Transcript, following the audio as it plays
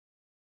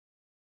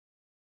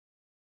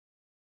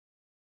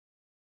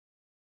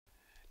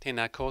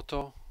Tēnā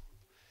koutou,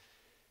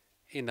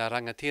 I ngā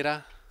rangatira,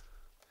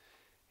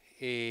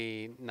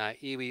 I ngā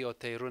iwi o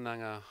te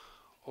runanga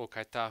o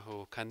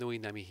Kaitahu ka nui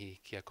ngā mihi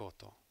kia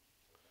koutou.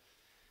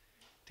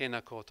 Tēnā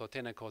koutou,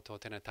 tēnā koutou,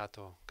 tēnā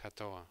tātou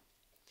katoa.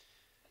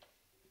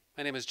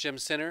 My name is Jim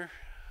Sinner.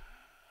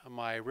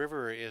 My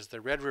river is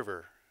the Red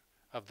River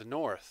of the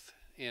North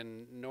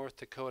in North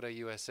Dakota,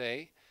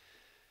 USA.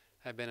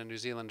 I've been in New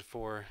Zealand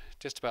for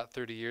just about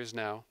 30 years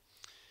now.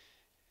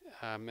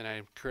 And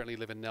I currently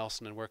live in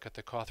Nelson and work at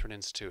the Cawthron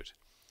Institute,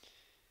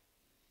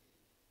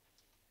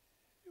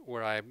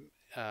 where I'm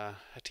a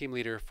team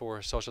leader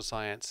for social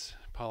science,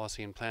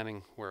 policy, and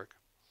planning work.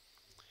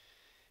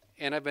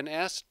 And I've been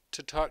asked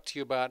to talk to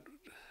you about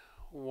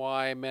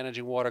why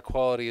managing water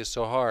quality is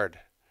so hard.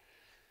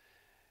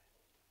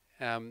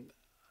 And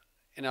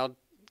I'll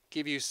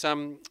give you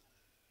some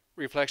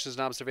reflections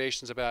and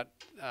observations about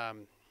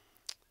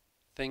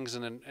things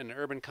in an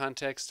urban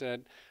context.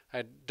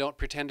 I don't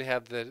pretend to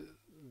have the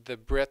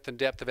breadth and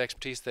depth of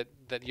expertise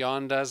that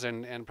Jan does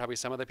and probably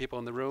some other people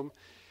in the room,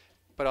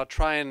 but I'll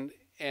try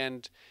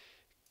and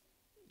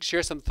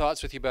share some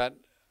thoughts with you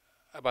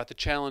about the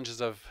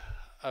challenges of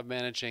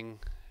managing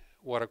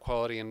water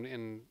quality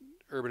in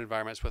urban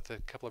environments, with a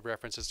couple of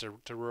references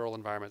to rural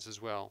environments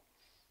as well.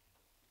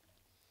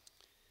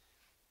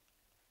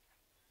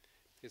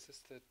 Is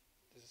this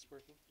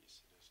working?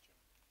 Yes, it is, Jim.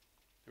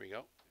 There we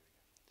go.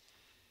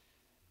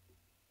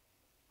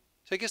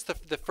 So I guess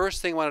the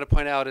first thing I wanted to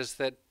point out is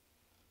that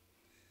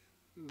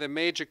the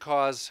major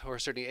cause, or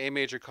certainly a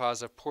major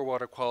cause, of poor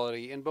water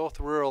quality in both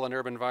rural and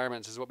urban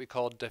environments is what we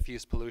call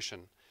diffuse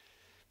pollution.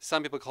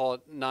 Some people call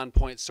it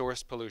non-point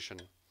source pollution.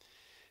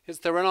 It's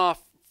the runoff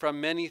from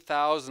many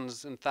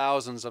thousands and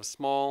thousands of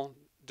small,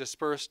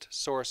 dispersed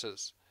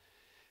sources,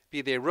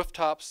 be they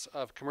rooftops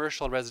of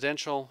commercial and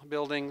residential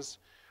buildings,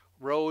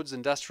 roads,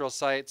 industrial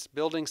sites,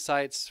 building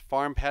sites,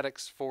 farm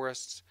paddocks,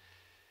 forests.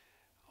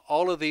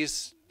 All of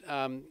these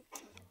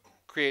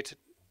create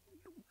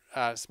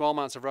small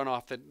amounts of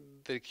runoff that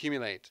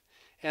accumulate.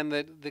 And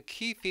the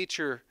key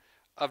feature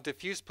of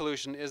diffuse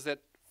pollution is that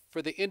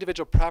for the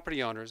individual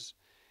property owners,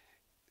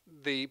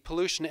 the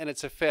pollution and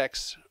its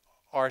effects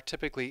are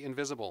typically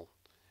invisible.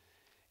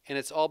 And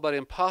it's all but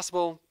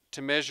impossible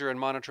to measure and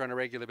monitor on a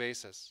regular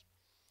basis.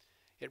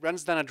 It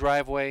runs down a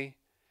driveway,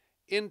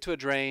 into a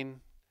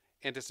drain,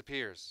 and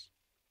disappears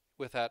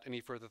without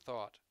any further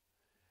thought.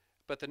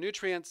 But the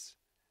nutrients,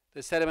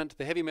 the sediment,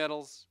 the heavy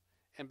metals,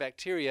 and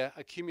bacteria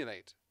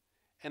accumulate,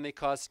 and they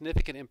cause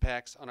significant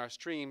impacts on our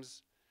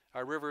streams,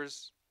 our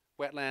rivers,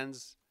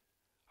 wetlands,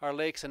 our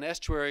lakes and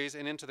estuaries,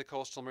 and into the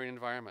coastal marine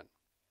environment.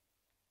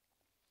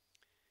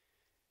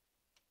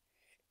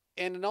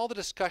 And in all the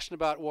discussion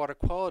about water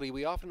quality,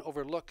 we often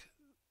overlook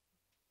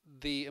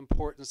the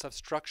importance of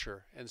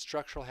structure and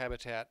structural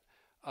habitat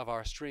of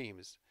our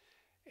streams.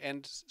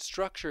 And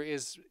structure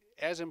is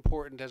as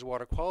important as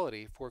water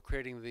quality for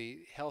creating the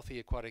healthy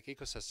aquatic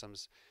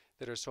ecosystems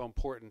that are so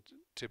important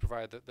to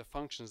provide the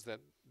functions that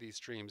these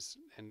streams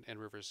and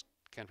rivers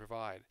can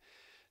provide.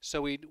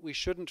 So we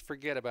shouldn't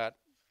forget about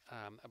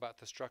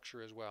the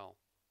structure as well.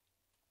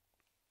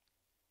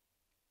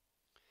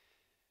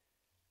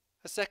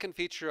 A second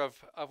feature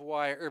of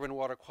why urban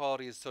water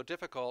quality is so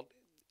difficult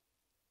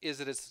is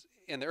that it's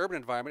in the urban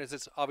environment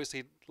it's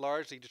obviously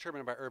largely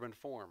determined by urban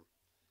form.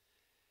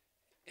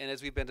 And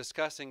as we've been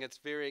discussing, it's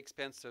very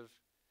expensive.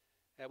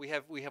 We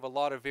have a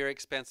lot of very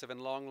expensive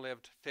and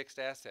long-lived fixed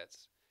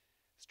assets: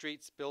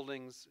 streets,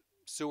 buildings,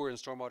 sewer and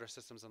stormwater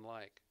systems, and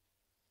like.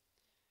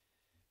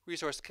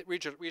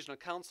 Regional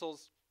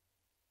councils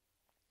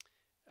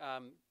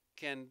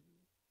can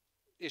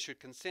issue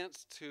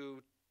consents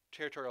to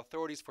territorial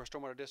authorities for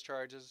stormwater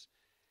discharges,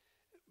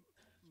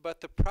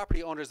 but the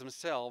property owners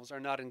themselves are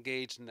not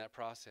engaged in that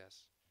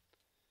process.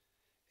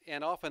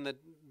 And often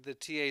the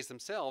TAs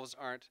themselves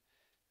aren't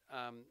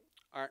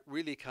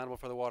really accountable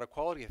for the water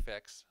quality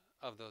effects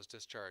of those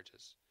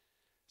discharges.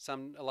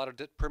 A lot of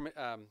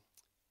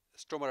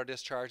stormwater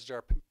discharges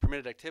are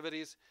permitted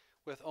activities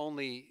with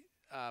only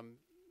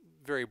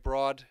very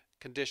broad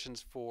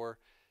conditions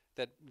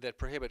that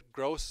prohibit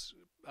gross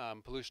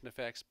pollution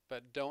effects,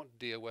 but don't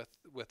deal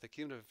with the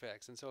cumulative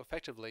effects. And so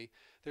effectively,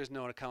 there's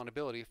no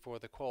accountability for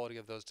the quality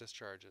of those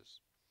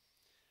discharges.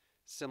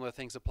 Similar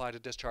things apply to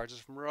discharges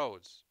from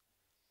roads.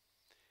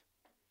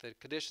 The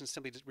conditions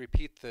simply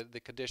repeat the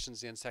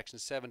conditions in Section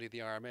 70 of the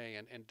RMA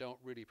and don't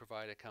really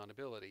provide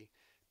accountability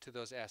to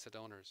those asset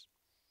owners.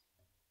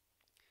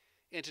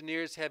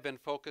 Engineers have been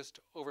focused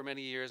over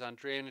many years on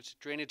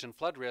drainage and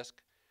flood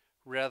risk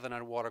rather than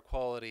on water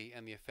quality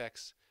and the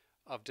effects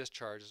of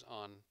discharges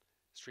on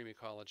stream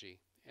ecology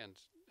and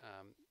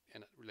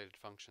related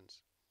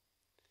functions.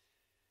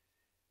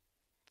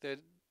 The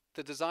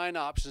design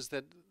options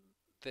that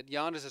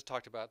Jan has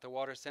talked about, the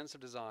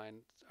water-sensitive design,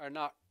 are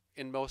not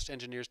in most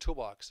engineers'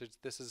 toolbox.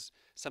 This is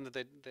something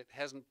that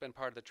hasn't been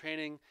part of the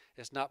training.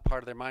 It's not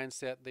part of their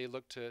mindset. They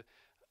look to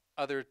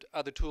other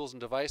tools and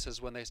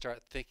devices when they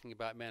start thinking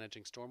about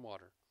managing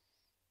stormwater.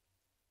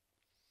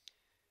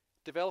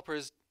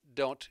 Developers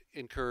don't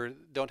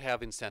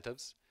have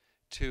incentives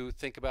to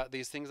think about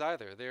these things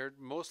either. They're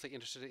mostly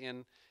interested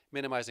in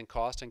minimizing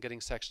cost and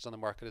getting sections on the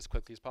market as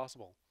quickly as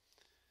possible.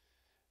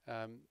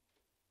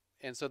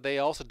 And so they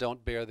also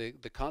don't bear the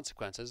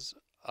consequences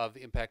of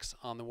the impacts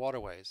on the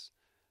waterways.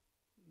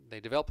 They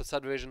develop a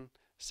subdivision,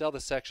 sell the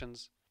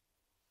sections,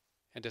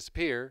 and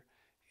disappear,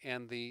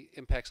 and the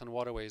impacts on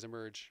waterways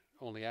emerge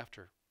only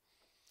after.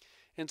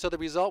 And so the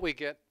result we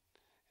get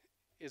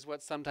is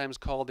what's sometimes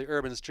called the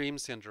urban stream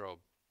syndrome.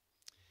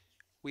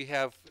 We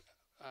have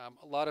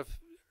a lot of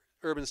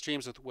urban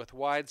streams with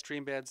wide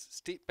stream beds,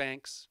 steep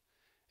banks,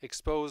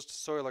 exposed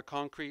soil or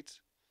concrete,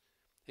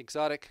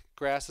 exotic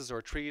grasses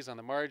or trees on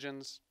the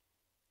margins,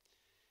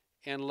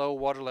 and low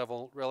water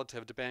level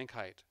relative to bank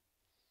height.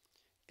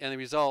 And the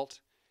result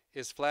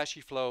is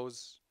flashy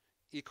flows,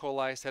 E.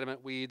 coli,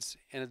 sediment, weeds,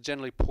 and a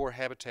generally poor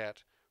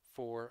habitat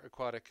for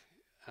aquatic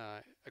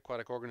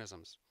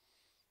organisms.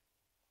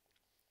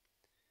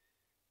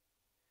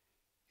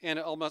 And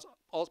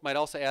might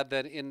also add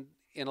that in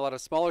a lot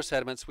of smaller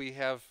sediments, we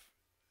have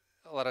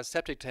a lot of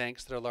septic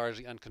tanks that are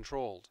largely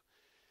uncontrolled.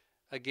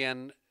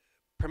 Again,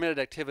 permitted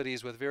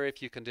activities with very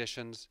few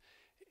conditions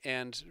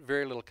and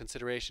very little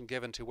consideration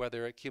given to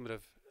whether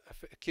cumulative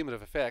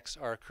effects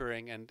are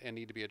occurring and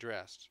need to be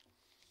addressed.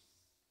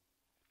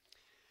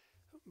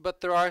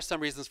 But there are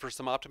some reasons for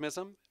some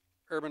optimism.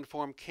 Urban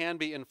form can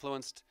be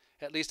influenced,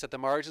 at least at the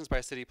margins,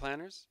 by city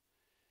planners.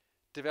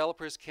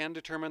 Developers can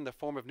determine the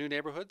form of new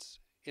neighborhoods,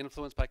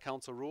 influenced by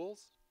council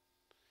rules.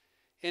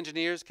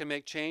 Engineers can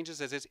make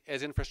changes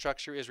as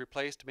infrastructure is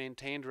replaced,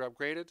 maintained, or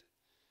upgraded.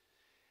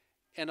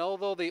 And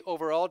although the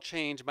overall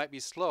change might be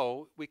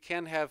slow, we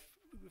can have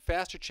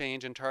faster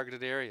change in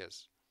targeted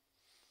areas.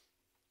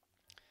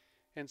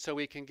 And so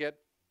we can get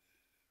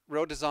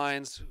road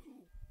designs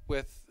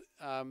with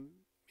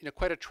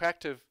quite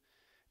attractive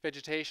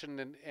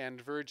vegetation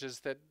and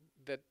verges that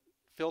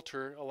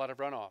filter a lot of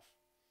runoff.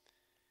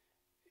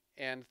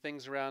 And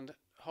things around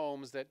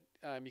homes that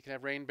you can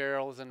have rain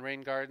barrels and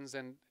rain gardens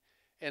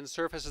and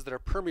surfaces that are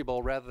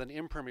permeable rather than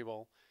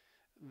impermeable,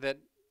 that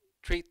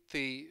treat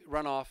the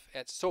runoff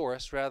at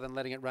source rather than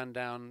letting it run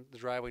down the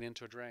driveway and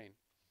into a drain.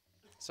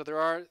 So there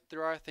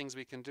are things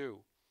we can do.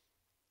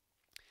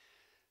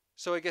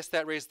 So I guess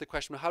that raises the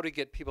question: how do we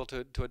get people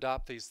to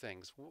adopt these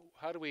things?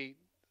 How do we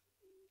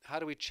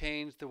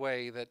change the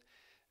way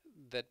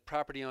that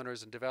property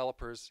owners and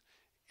developers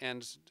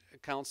and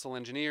council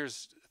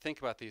engineers think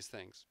about these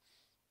things?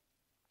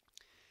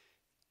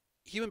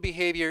 Human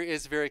behavior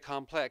is very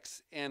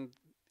complex, and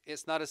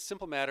it's not a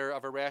simple matter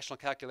of a rational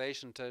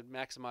calculation to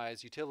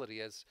maximize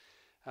utility, as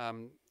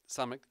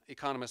some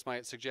economists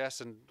might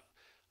suggest, and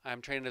I'm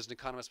trained as an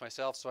economist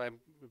myself, so I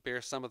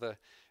bear some of the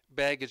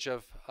baggage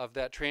of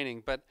that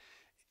training. But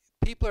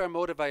people are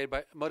motivated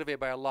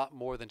by a lot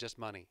more than just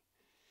money.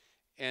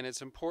 And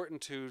it's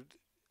important to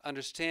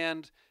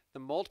understand the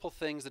multiple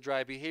things that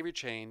drive behavior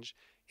change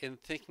in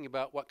thinking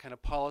about what kind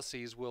of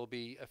policies will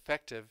be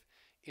effective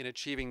in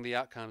achieving the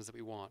outcomes that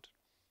we want.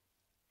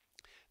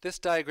 This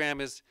diagram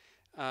is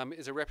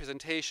a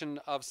representation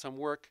of some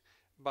work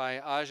by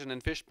Agen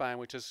and Fishbein,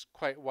 which is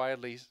quite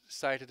widely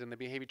cited in the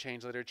behavior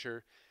change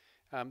literature.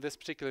 This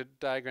particular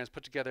diagram is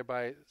put together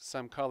by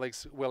some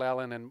colleagues, Will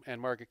Allen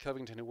and Margaret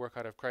Kilvington, who work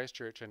out of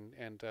Christchurch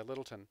and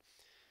Littleton.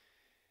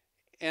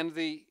 And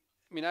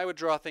I would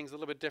draw things a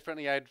little bit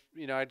differently.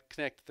 I'd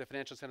connect the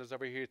financial incentives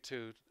over here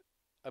to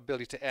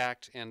ability to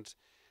act and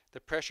the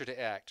pressure to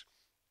act.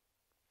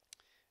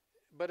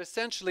 But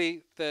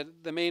essentially,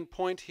 the main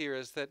point here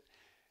is that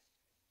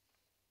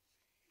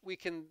we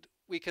can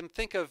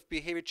think of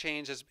behavior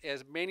change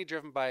as mainly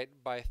driven by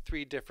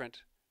three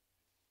different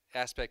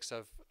aspects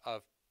of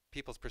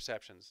people's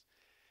perceptions.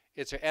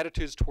 It's their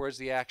attitudes towards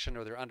the action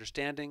or their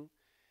understanding.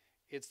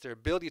 It's their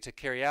ability to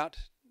carry out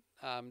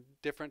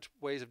different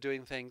ways of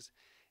doing things,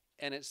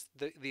 and it's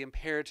the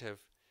imperative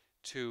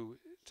to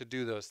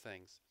do those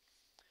things.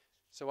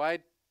 So I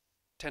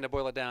tend to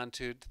boil it down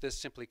to this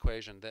simple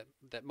equation,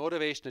 that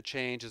motivation to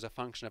change is a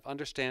function of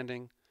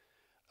understanding,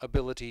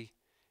 ability,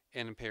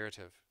 and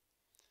imperative.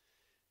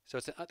 So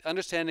it's an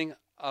understanding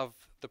of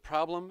the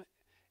problem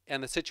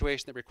and the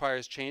situation that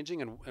requires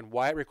changing and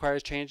why it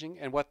requires changing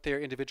and what their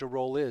individual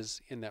role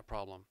is in that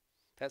problem.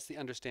 That's the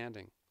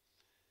understanding.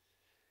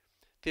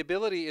 The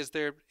ability is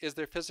their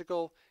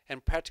physical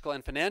and practical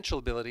and financial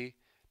ability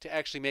to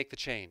actually make the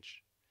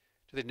change.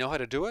 Do they know how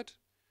to do it?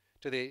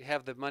 Do they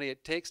have the money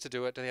it takes to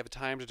do it? Do they have the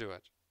time to do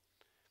it?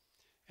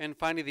 And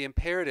finally, the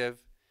imperative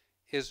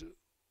is,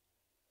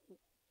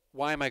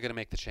 why am I going to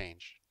make the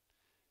change?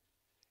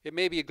 It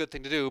may be a good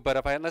thing to do,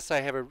 but unless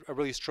I have a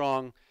really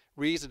strong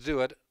reason to do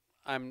it,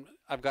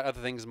 I've got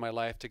other things in my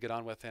life to get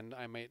on with, and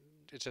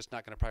it's just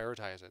not going to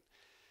prioritize it.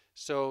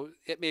 So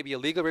it may be a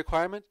legal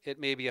requirement, it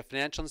may be a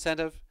financial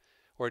incentive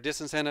or a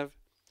disincentive,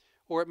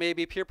 or it may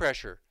be peer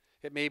pressure.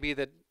 It may be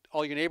that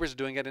all your neighbors are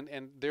doing it,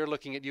 and they're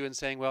looking at you and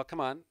saying, well, come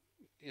on,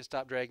 you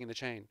stop dragging the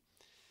chain.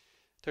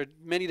 There are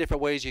many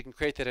different ways you can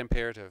create that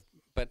imperative,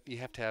 but you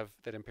have to have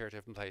that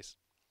imperative in place.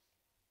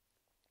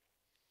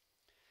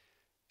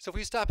 So if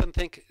we stop and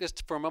think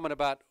just for a moment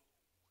about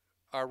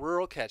our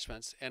rural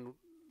catchments and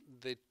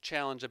the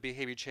challenge of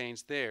behavior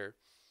change there.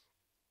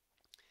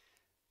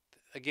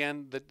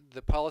 Again,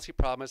 the policy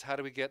problem is how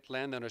do we get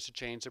landowners to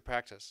change their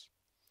practice?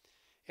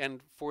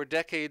 And for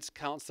decades,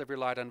 councils have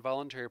relied on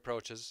voluntary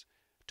approaches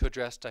to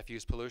address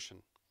diffuse pollution.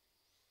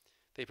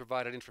 They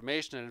provided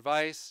information and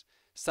advice,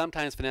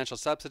 sometimes financial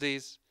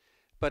subsidies,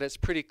 but it's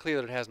pretty clear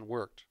that it hasn't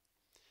worked.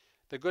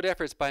 The good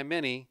efforts by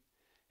many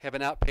have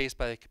been outpaced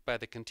by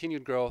the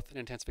continued growth and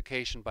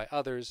intensification by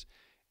others,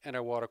 and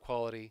our water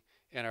quality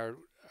and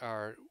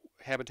our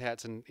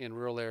habitats in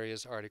rural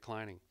areas are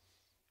declining.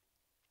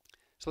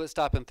 So let's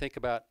stop and think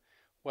about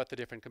what the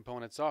different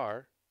components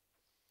are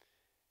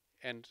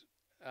and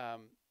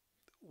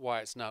why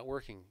it's not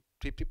working.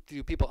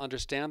 Do people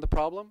understand the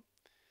problem?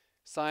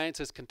 Science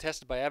is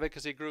contested by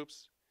advocacy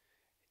groups,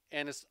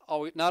 and it's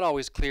not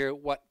always clear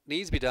what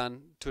needs to be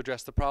done to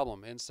address the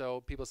problem. And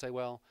so people say,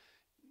 well,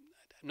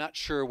 I'm not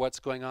sure what's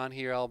going on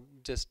here. I'll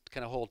just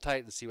kind of hold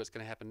tight and see what's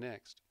going to happen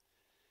next.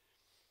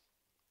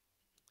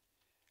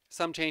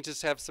 Some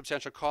changes have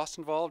substantial costs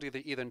involved,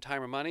 either in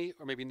time or money,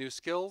 or maybe new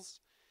skills.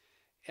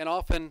 And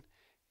often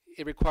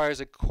it requires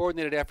a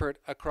coordinated effort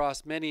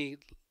across many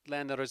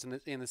landowners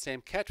in the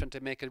same catchment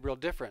to make a real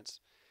difference.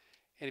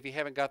 And if you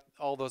haven't got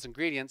all those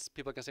ingredients,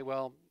 people can say,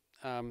 well,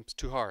 it's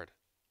too hard.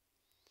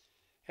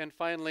 And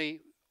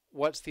finally,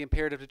 what's the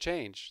imperative to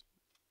change?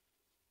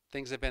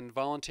 Things have been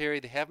voluntary,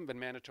 they haven't been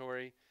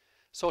mandatory,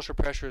 social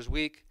pressure is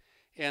weak,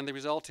 and the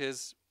result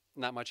is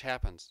not much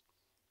happens.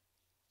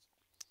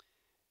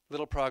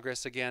 Little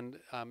progress again,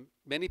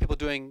 many people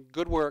doing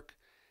good work,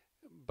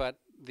 but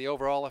the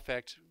overall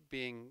effect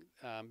being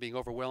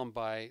overwhelmed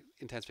by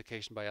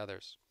intensification by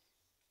others.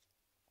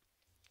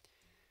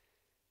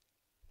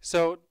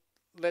 So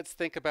let's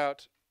think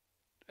about,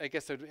 I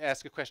guess I'd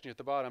ask a question here at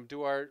the bottom,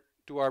 do our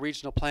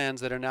regional plans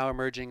that are now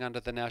emerging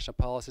under the National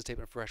Policy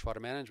Statement for Freshwater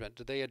Management,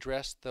 do they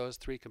address those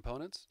three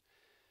components?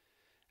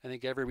 I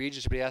think every region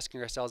should be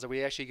asking ourselves, are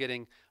we actually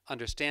getting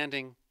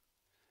understanding,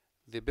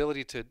 the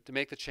ability to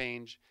make the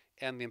change,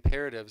 and the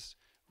imperatives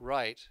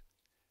right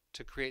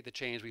to create the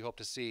change we hope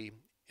to see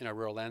in our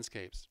rural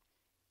landscapes?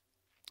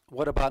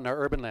 What about in our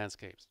urban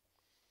landscapes?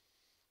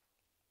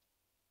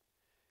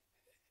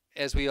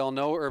 As we all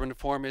know, urban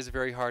form is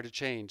very hard to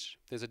change.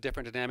 There's a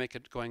different dynamic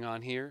going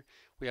on here.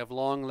 We have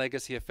long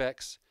legacy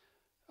effects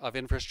of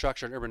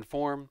infrastructure and urban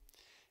form,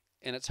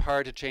 and it's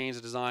hard to change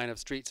the design of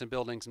streets and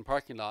buildings and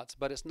parking lots,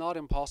 but it's not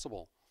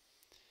impossible.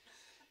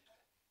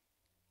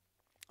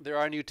 There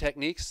are new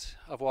techniques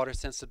of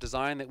water-sensitive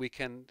design that we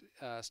can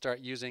start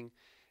using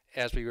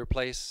as we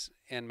replace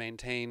and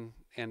maintain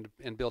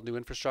and build new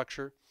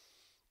infrastructure.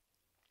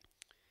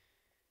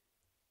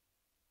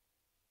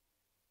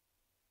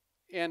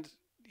 And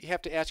you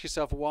have to ask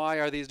yourself, why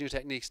are these new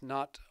techniques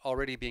not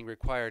already being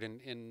required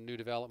in new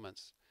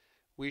developments?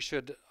 We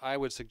should, I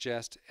would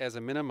suggest, as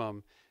a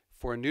minimum,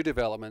 for new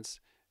developments,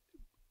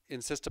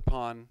 insist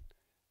upon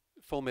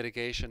full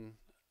mitigation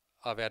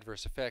of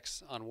adverse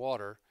effects on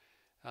water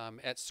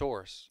at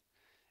source.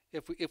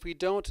 If we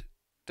don't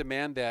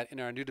demand that in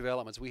our new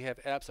developments, we have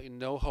absolutely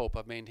no hope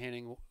of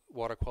maintaining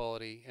water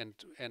quality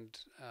and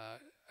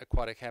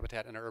aquatic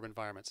habitat in our urban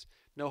environments.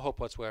 No hope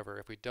whatsoever.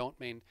 If we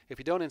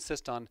don't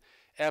insist on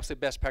absolute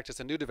best practice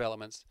in new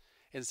developments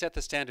and set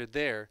the standard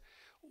there,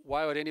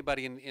 why would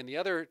anybody in the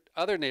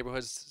other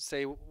neighborhoods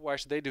say, why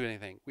should they do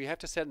anything? We have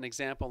to set an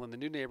example in the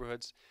new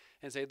neighborhoods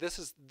and say, this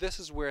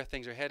is where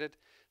things are headed.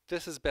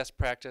 This is best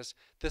practice.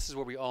 This is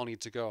where we all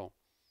need to go.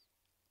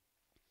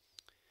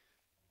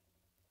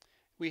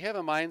 We have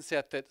a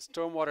mindset that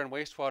stormwater and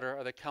wastewater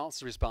are the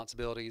council's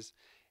responsibilities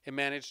and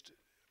managed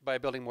by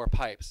building more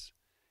pipes.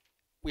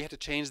 We have to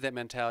change that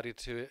mentality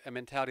to a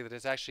mentality that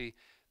is actually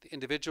the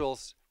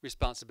individual's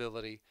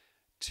responsibility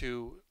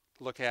to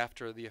look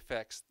after the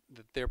effects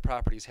that their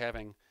property is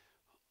having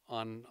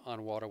on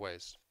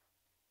waterways.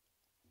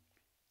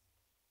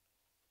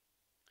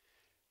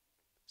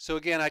 So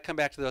again, I come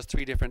back to those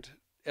three different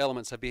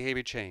elements of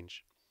behavior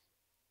change: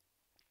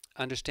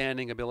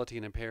 understanding, ability,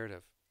 and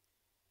imperative.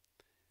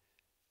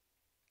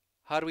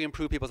 How do we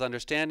improve people's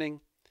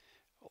understanding?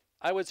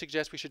 I would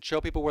suggest we should show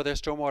people where their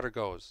stormwater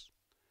goes.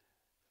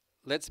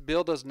 Let's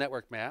build those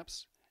network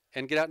maps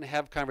and get out and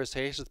have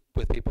conversations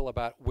with people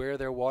about where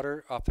their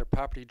water off their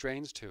property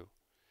drains to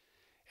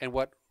and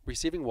what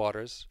receiving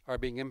waters are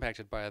being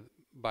impacted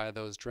by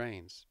those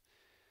drains.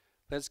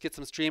 Let's get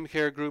some stream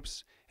care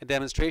groups and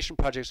demonstration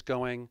projects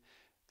going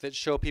that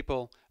show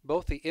people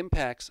both the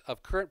impacts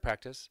of current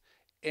practice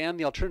and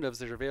the alternatives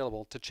that are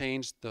available to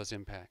change those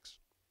impacts.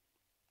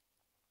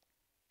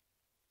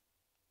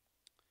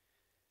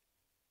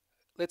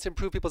 Let's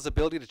improve people's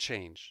ability to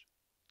change.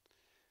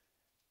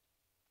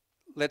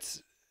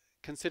 Let's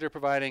consider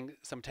providing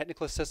some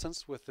technical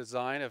assistance with the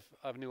design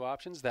of new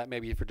options. That may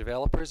be for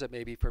developers, that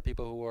may be for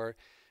people who are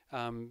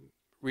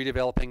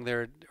redeveloping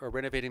or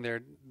renovating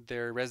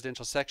their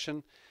residential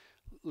section.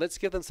 Let's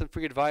give them some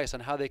free advice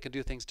on how they can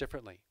do things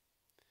differently.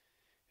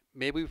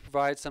 Maybe we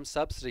provide some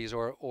subsidies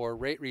or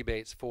rate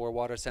rebates for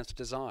water-sensitive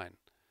design.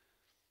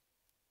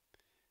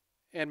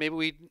 And maybe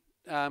we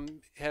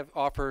have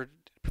offered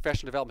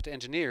professional development to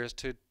engineers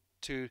to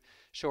to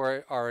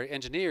show our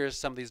engineers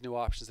some of these new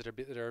options that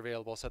are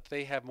available so that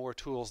they have more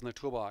tools in their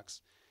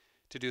toolbox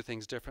to do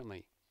things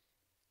differently.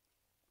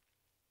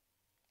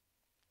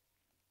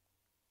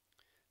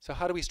 So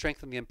how do we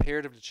strengthen the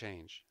imperative to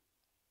change?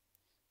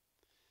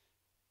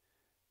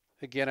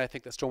 Again, I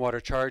think that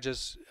stormwater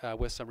charges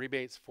with some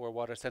rebates for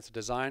water-sensitive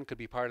design could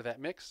be part of that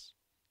mix.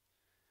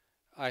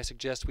 I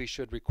suggest we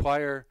should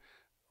require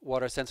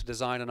water-sensitive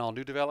design on all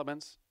new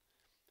developments,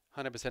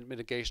 100%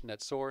 mitigation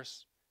at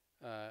source,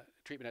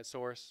 treatment at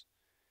source.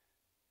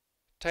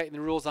 Tighten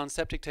the rules on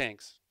septic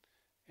tanks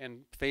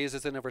and phase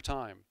this in over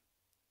time.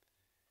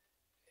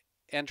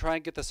 And try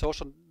and get the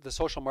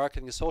social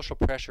marketing, the social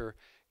pressure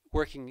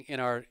working in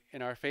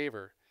our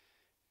favor.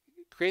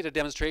 Create a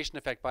demonstration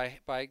effect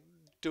by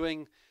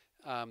doing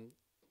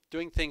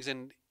things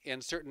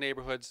in certain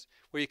neighborhoods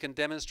where you can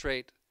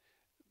demonstrate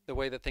the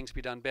way that things can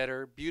be done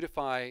better,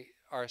 beautify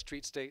our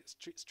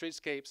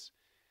streetscapes,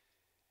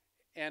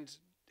 and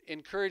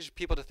encourage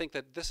people to think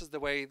that this is the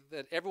way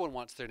that everyone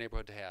wants their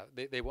neighborhood to have.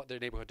 They want their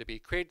neighborhood to be.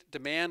 Create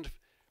demand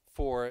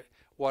for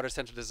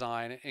water-centered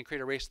design and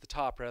create a race to the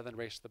top rather than a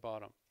race to the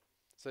bottom,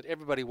 so that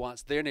everybody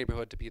wants their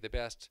neighborhood to be the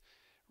best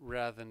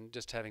rather than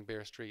just having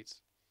bare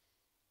streets.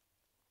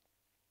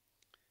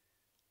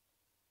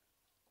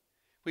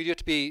 We do have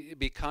to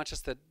be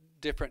conscious that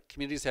different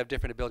communities have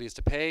different abilities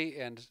to pay,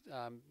 and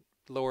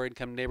lower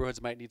income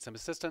neighborhoods might need some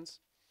assistance.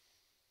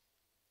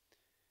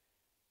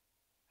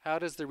 How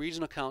does the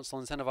regional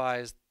council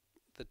incentivize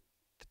the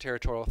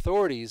territorial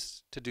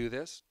authorities to do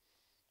this?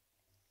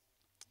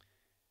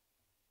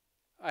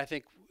 I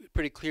think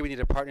pretty clear we need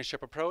a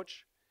partnership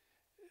approach,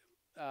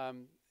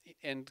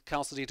 and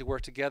councils need to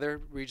work together,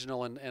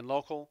 regional and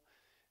local.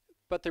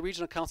 But the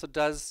regional council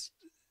does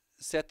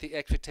set the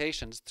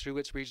expectations through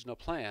its regional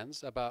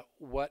plans about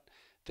what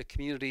the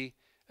community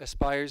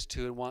aspires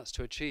to and wants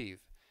to achieve.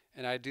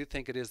 And I do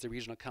think it is the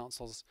regional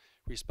council's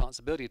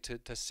responsibility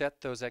to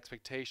set those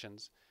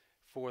expectations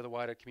for the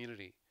wider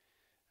community.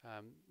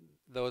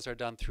 Those are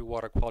done through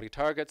water quality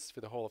targets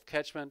for the whole of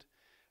catchment,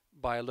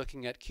 by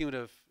looking at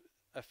cumulative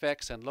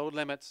effects and load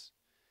limits,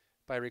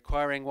 by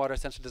requiring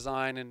water-sensitive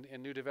design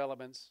in new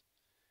developments,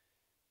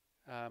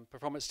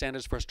 performance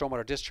standards for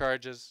stormwater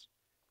discharges,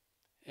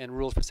 and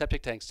rules for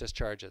septic tanks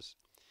discharges.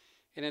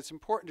 And it's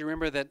important to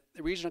remember that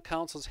the regional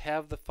councils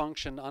have the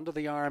function under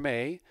the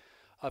RMA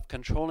of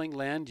controlling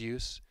land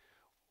use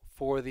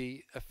for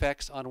the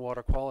effects on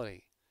water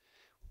quality.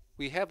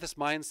 We have this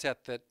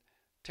mindset that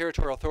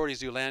territorial authorities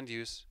do land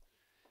use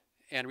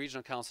and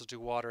regional councils do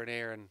water and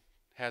air and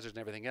hazards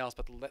and everything else,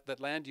 but that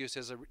land use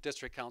is a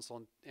district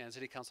council and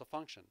city council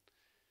function.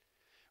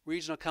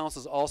 Regional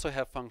councils also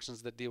have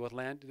functions that deal with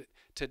land,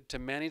 to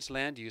manage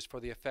land use for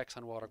the effects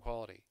on water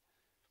quality.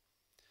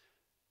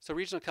 So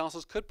regional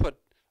councils could put,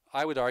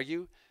 I would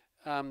argue,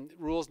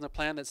 rules in the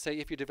plan that say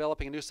if you're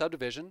developing a new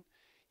subdivision,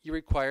 you're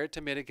required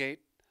to mitigate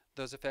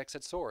those effects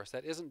at source.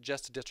 That isn't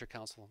just a district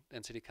council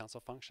and city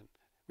council function.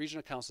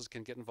 Regional councils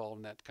can get involved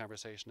in that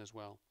conversation as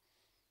well.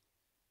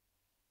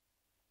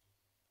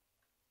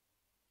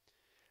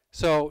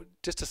 So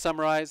just to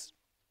summarize,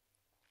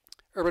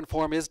 urban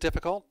form is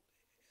difficult,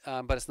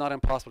 but it's not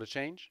impossible to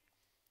change.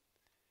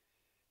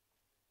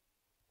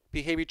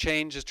 Behavior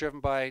change is driven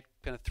by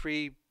kind of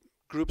three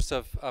groups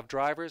of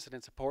drivers, and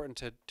it's important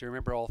to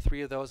remember all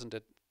three of those and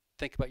to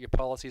think about your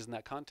policies in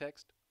that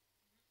context.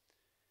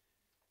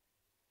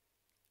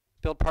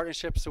 Build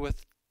partnerships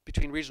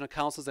between regional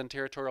councils and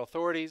territorial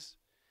authorities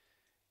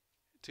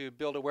to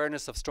build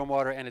awareness of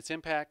stormwater and its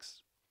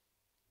impacts.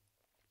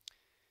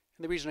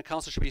 And the regional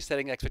council should be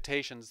setting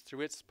expectations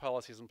through its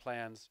policies and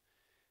plans,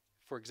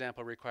 for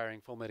example,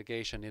 requiring full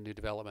mitigation in new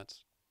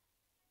developments.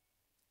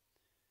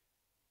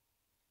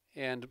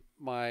 And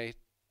my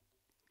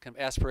kind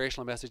of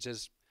aspirational message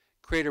is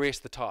create a race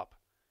to the top,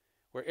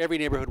 where every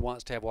neighborhood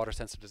wants to have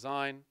water-sensitive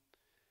design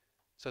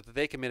so that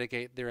they can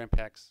mitigate their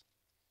impacts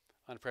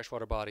on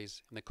freshwater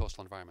bodies in the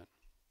coastal environment.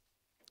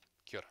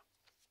 Kia ora.